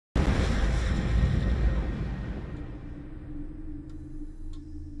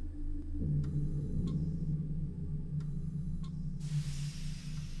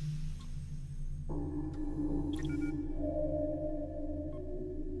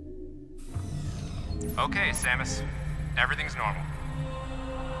Okay, Samus. Everything's normal.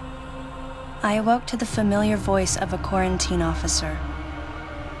 I awoke to the familiar voice of a quarantine officer.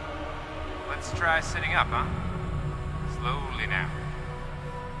 Let's try sitting up, huh? Slowly now.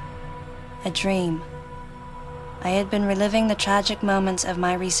 A dream. I had been reliving the tragic moments of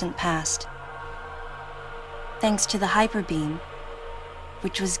my recent past. Thanks to the hyperbeam,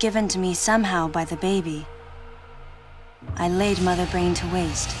 which was given to me somehow by the baby, I laid Mother Brain to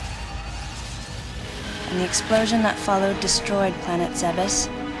waste. And the explosion that followed destroyed planet Zebes,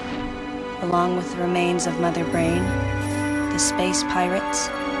 along with the remains of Mother Brain, the space pirates,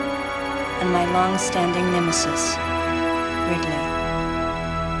 and my long-standing nemesis, Ridley,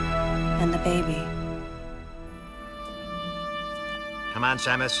 and the baby. Come on,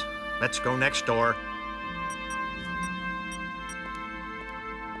 Samus. Let's go next door.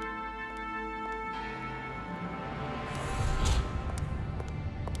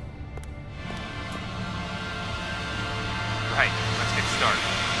 Right, let's get started.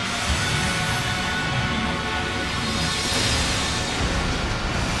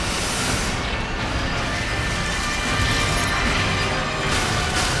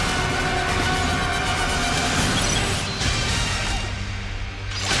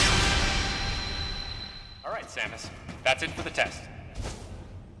 All right, Samus. That's it for the test.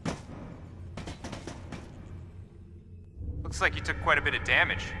 Looks like you took quite a bit of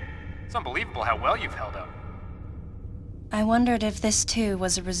damage. It's unbelievable how well you've held up. I wondered if this too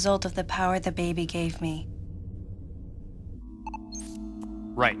was a result of the power the baby gave me.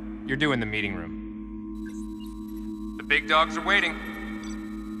 Right, you're due in the meeting room. The big dogs are waiting.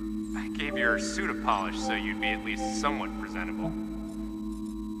 I gave your suit a polish so you'd be at least somewhat presentable.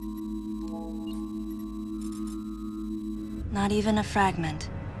 Not even a fragment.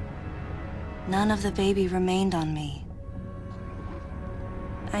 None of the baby remained on me.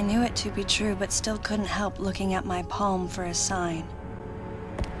 I knew it to be true, but still couldn't help looking at my palm for a sign.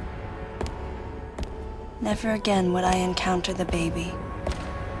 Never again would I encounter the baby.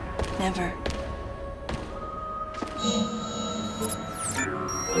 Never.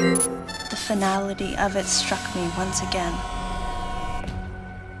 The finality of it struck me once again.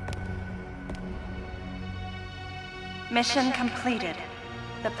 Mission completed.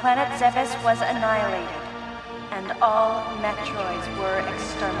 The planet Zebes was annihilated, and all Metroids were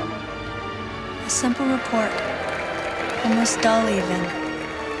exterminated. A simple report, almost dull even,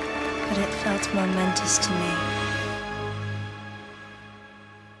 but it felt momentous to me.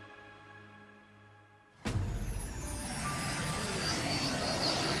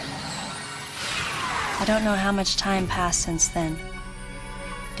 I don't know how much time passed since then.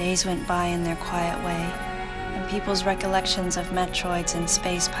 Days went by in their quiet way, and people's recollections of Metroids and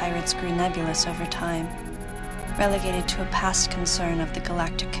space pirates grew nebulous over time, relegated to a past concern of the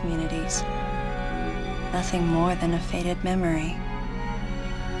galactic communities. Nothing more than a faded memory.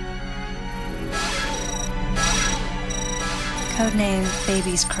 Codename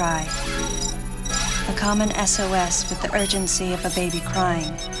Baby's Cry. A common SOS with the urgency of a baby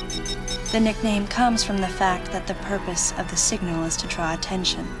crying. The nickname comes from the fact that the purpose of the signal is to draw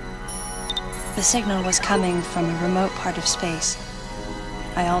attention. The signal was coming from a remote part of space.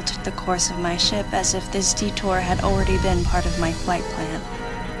 I altered the course of my ship as if this detour had already been part of my flight plan.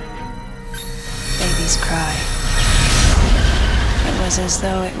 Baby's cry. It was as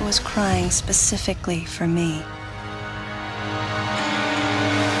though it was crying specifically for me.